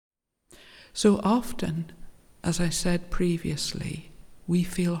So often, as I said previously, we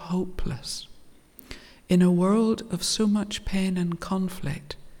feel hopeless. In a world of so much pain and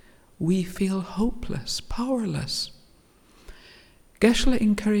conflict, we feel hopeless, powerless. Geshe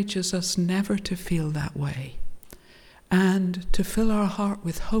encourages us never to feel that way, and to fill our heart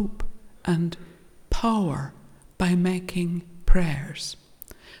with hope and power by making prayers.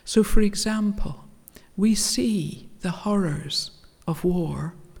 So, for example, we see the horrors of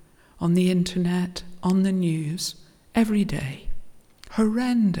war on the internet, on the news, every day.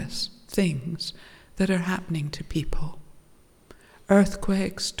 Horrendous things that are happening to people.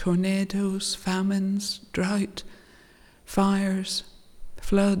 Earthquakes, tornadoes, famines, drought, fires,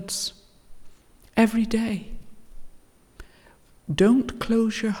 floods, every day. Don't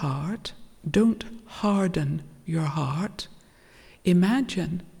close your heart. Don't harden your heart.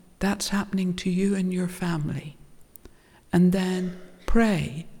 Imagine that's happening to you and your family. And then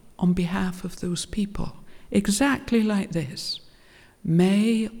pray on behalf of those people. Exactly like this.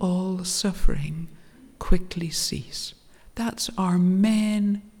 May all suffering quickly cease. That's our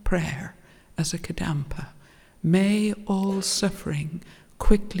main prayer as a Kadampa. May all suffering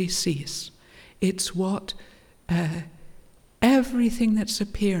quickly cease. It's what everything that's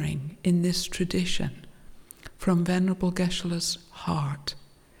appearing in this tradition from Venerable Geshe-la's heart,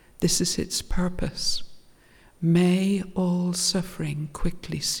 this is its purpose. May all suffering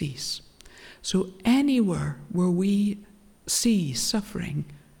quickly cease. So anywhere where we see suffering,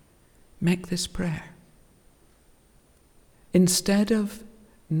 make this prayer. Instead of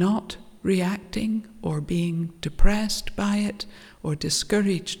not reacting or being depressed by it or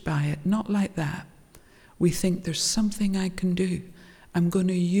discouraged by it, not like that. We think there's something I can do. I'm going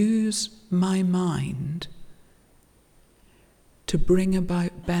to use my mind to bring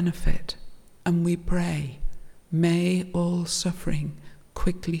about benefit. And we pray, may all suffering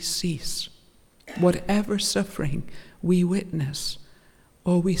quickly cease. Whatever suffering we witness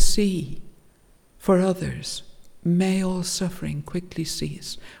or we see for others, may all suffering quickly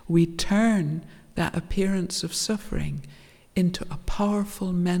cease. We turn that appearance of suffering into a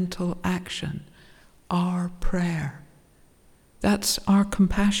powerful mental action, our prayer. That's our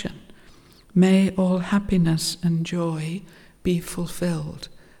compassion. May all happiness and joy be fulfilled.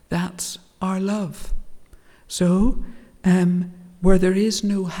 That's our love. So, where there is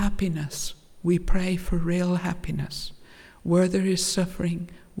no happiness, we pray for real happiness. Where there is suffering,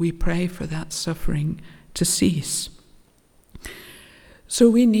 we pray for that suffering to cease. So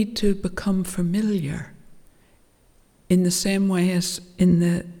we need to become familiar in the same way as in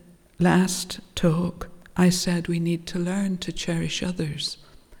the last talk I said we need to learn to cherish others.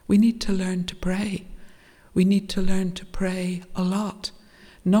 We need to learn to pray. We need to learn to pray a lot,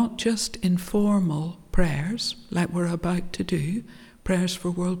 not just informal prayers like we're about to do, prayers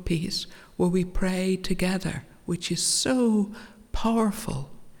for world peace, where we pray together, which is so powerful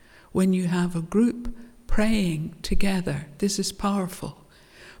when you have a group praying together. This is powerful.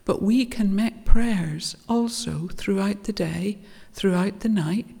 But we can make prayers also throughout the day, throughout the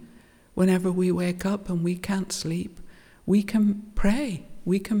night. Whenever we wake up and we can't sleep, we can pray.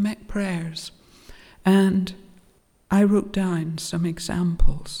 We can make prayers. And I wrote down some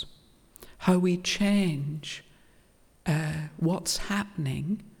examples, how we change what's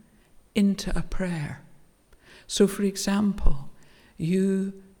happening into a prayer. So, for example,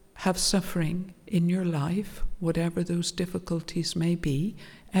 you have suffering in your life, whatever those difficulties may be.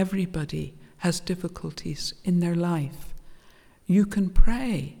 Everybody has difficulties in their life. You can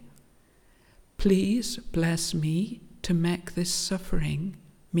pray, please bless me to make this suffering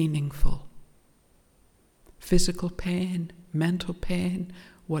meaningful. Physical pain, mental pain,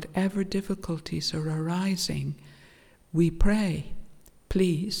 whatever difficulties are arising, we pray,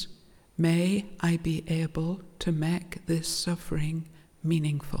 please, may I be able to make this suffering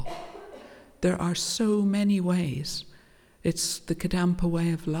meaningful. There are so many ways. It's the Kadampa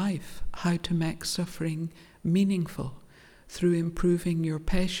way of life, how to make suffering meaningful through improving your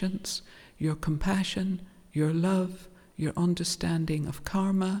patience, your compassion, your love, your understanding of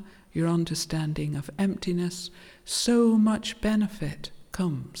karma, your understanding of emptiness. So much benefit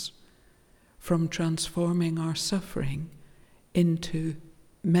comes from transforming our suffering into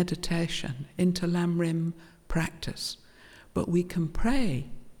meditation, into Lamrim practice. But we can pray,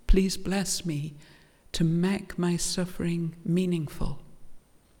 please bless me to make my suffering meaningful.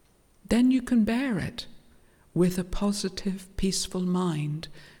 Then you can bear it with a positive, peaceful mind,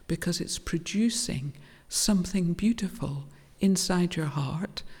 because it's producing something beautiful inside your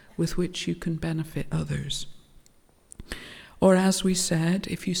heart with which you can benefit others. Or as we said,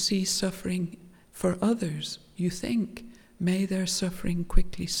 if you see suffering for others, you think, may their suffering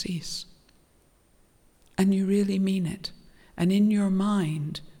quickly cease. and you really mean it, and in your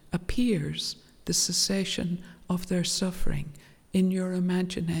mind appears the cessation of their suffering in your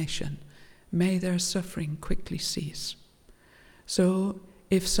imagination, may their suffering quickly cease. So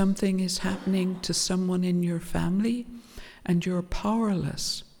if something is happening to someone in your family and you're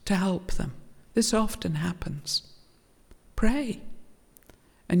powerless to help them, this often happens, pray.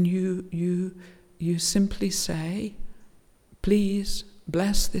 And you simply say, please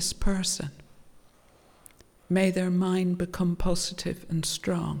bless this person. May their mind become positive and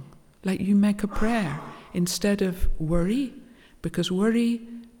strong. Like you make a prayer instead of worry, because worry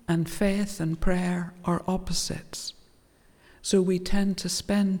and faith and prayer are opposites. So we tend to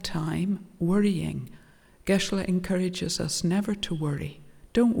spend time worrying. Geshe encourages us never to worry.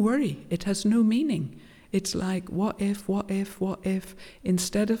 Don't worry, it has no meaning. It's like, what if, what if, what if?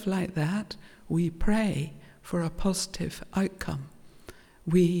 Instead of like that, we pray for a positive outcome.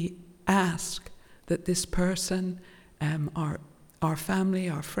 We ask that this person, our family,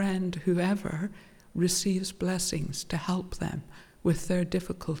 our friend, whoever, receives blessings to help them with their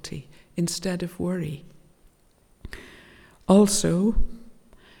difficulty instead of worry. Also,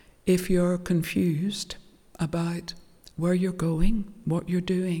 if you're confused about where you're going, what you're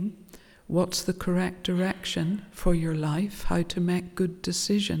doing, what's the correct direction for your life, how to make good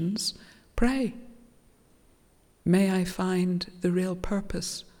decisions, pray. May I find the real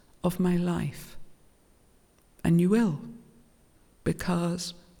purpose of my life. And you will,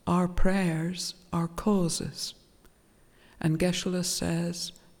 because our prayers are causes. And Geshe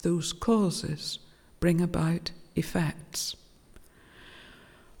says those causes bring about effects.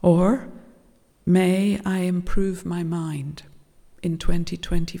 Or, may I improve my mind in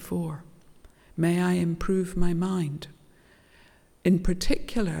 2024. May I improve my mind. In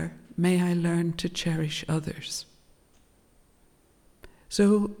particular, may I learn to cherish others.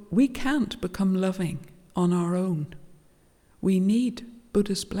 So we can't become loving on our own. We need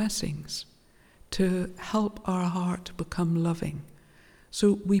Buddha's blessings to help our heart become loving.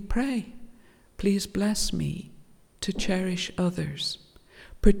 So we pray, please bless me to cherish others,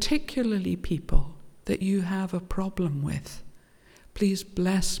 particularly people that you have a problem with. Please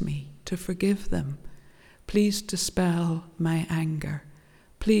bless me to forgive them. Please dispel my anger.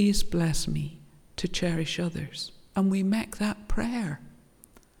 Please bless me to cherish others. And we make that prayer.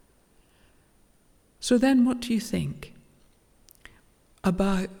 So then what do you think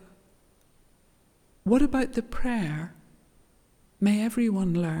about, what about the prayer, may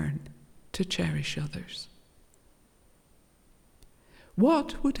everyone learn to cherish others?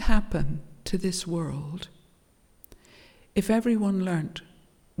 What would happen to this world if everyone learnt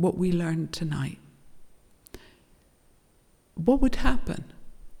what we learned tonight? What would happen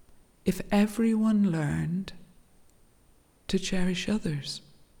if everyone learned to cherish others?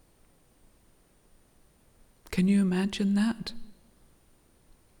 Can you imagine that?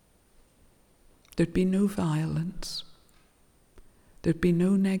 There'd be no violence. There'd be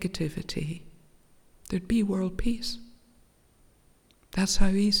no negativity. There'd be world peace. That's how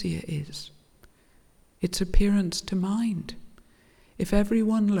easy it is. It's appearance to mind. If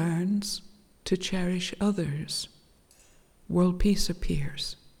everyone learns to cherish others, world peace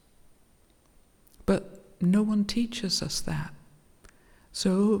appears. But no one teaches us that.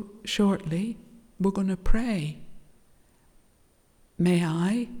 So shortly, we're going to pray. May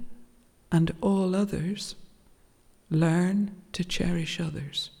I and all others learn to cherish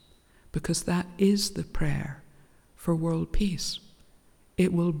others, because that is the prayer for world peace.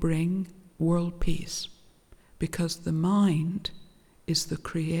 It will bring world peace, because the mind is the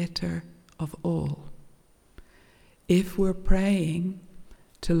creator of all. If we're praying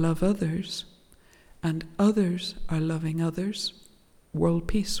to love others, and others are loving others, world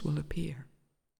peace will appear.